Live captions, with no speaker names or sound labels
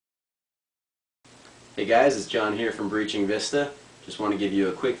Hey guys, it's John here from Breaching Vista. Just want to give you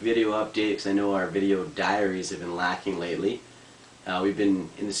a quick video update because I know our video diaries have been lacking lately. We've been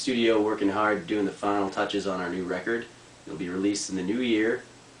in the studio working hard doing the final touches on our new record. It'll be released in the new year,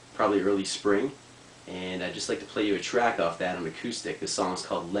 probably early spring. And I'd just like to play you a track off that on acoustic. This song is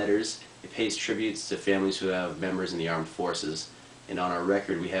called Letters. It pays tributes to families who have members in the armed forces. And on our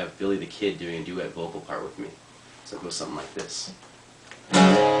record we have Billy the Kid doing a duet vocal part with me. So it goes something like this.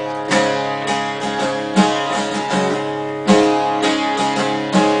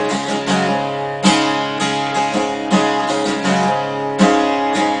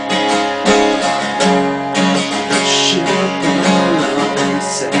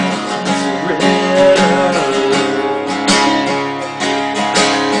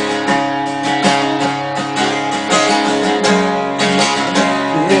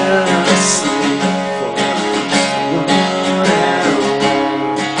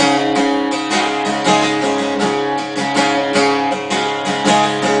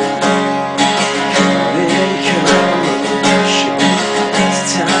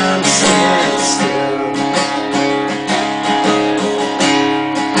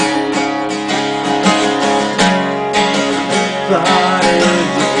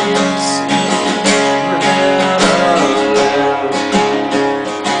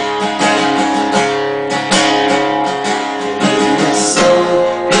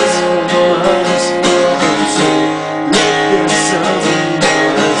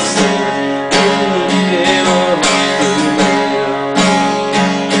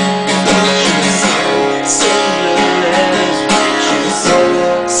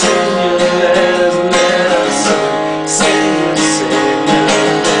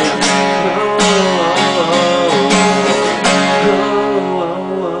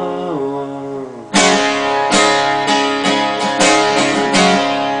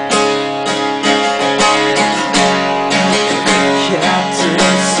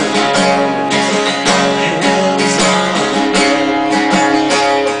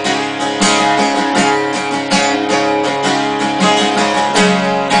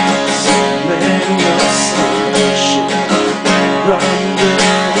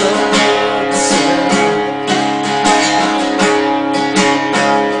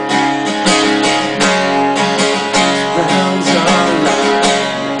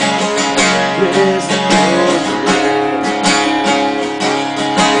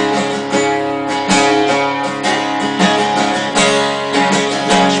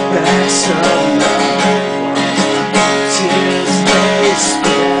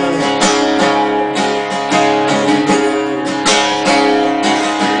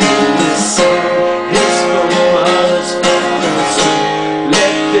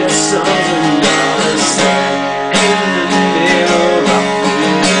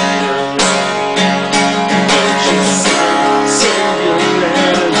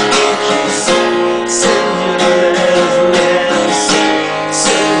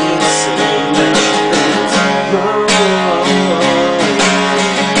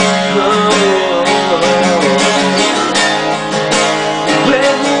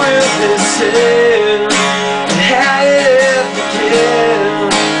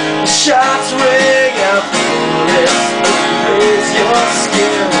 Shots ring out, bullets raise your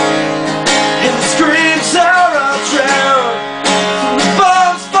skin, and the screams are all drowned from the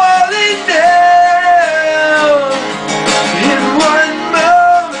bombs falling down. In one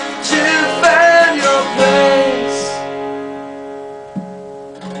moment you find your place,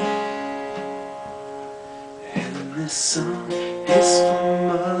 and this song is for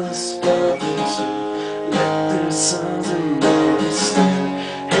mothers, fathers who let their sons